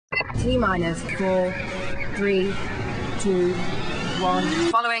T-minus 4, 3, 2,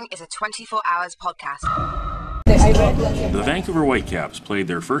 1. Following is a 24 Hours podcast. The Vancouver Whitecaps played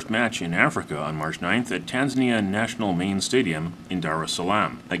their first match in Africa on March 9th at Tanzania National Main Stadium in Dar es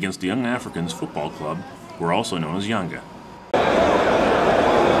Salaam against the Young Africans Football Club, who are also known as Yanga.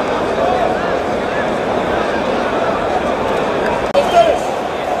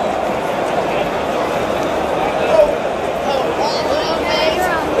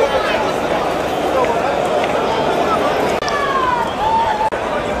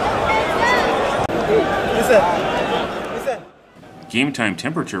 Game time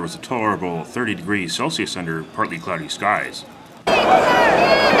temperature was a tolerable 30 degrees Celsius under partly cloudy skies.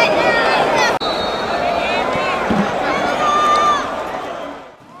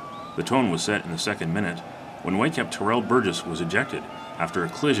 The tone was set in the second minute when Whitecap Terrell Burgess was ejected after a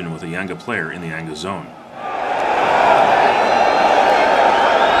collision with a Yanga player in the Yanga zone.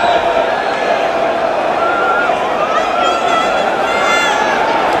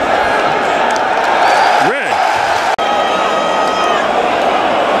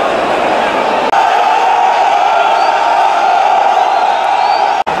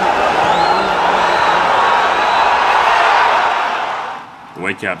 The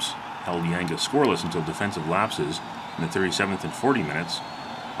Whitecaps held Yanga scoreless until defensive lapses in the 37th and 40 minutes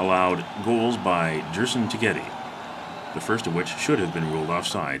allowed goals by Gerson Tegedi, the first of which should have been ruled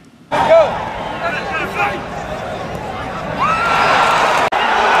offside.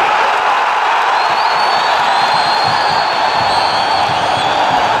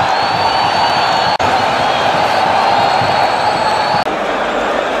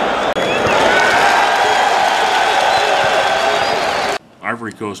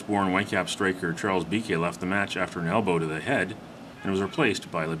 Ivory Coast-born Whitecap striker Charles Biquet left the match after an elbow to the head and was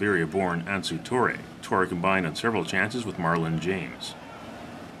replaced by Liberia-born Ansu Toure. Toure combined on several chances with Marlon James.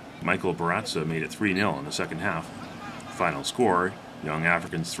 Michael Baratza made it 3-0 in the second half. Final score, Young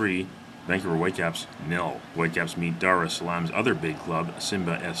Africans 3, Vancouver Whitecaps 0. Whitecaps meet Dar es Salaam's other big club,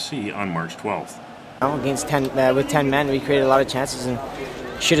 Simba SC, on March 12th. With 10 men, we created a lot of chances and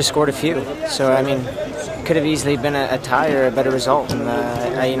should have scored a few. So, I mean, could have easily been a tie or a better result. And,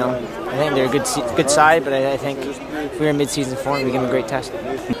 I think they're a good side, but I think if we're in mid-season form, we give them a great test.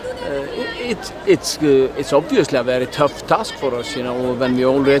 It's obviously a very tough task for us, when we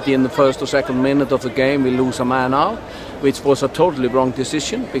already in the first or second minute of the game we lose a man out, which was a totally wrong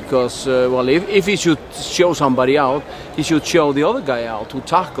decision because, if he should show somebody out, he should show the other guy out who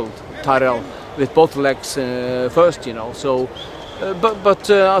tackled Tyrell with both legs first, So, but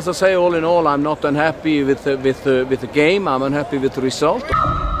as I say, all in all, I'm not unhappy with the game. I'm unhappy with the result.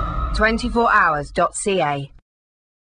 24hours.ca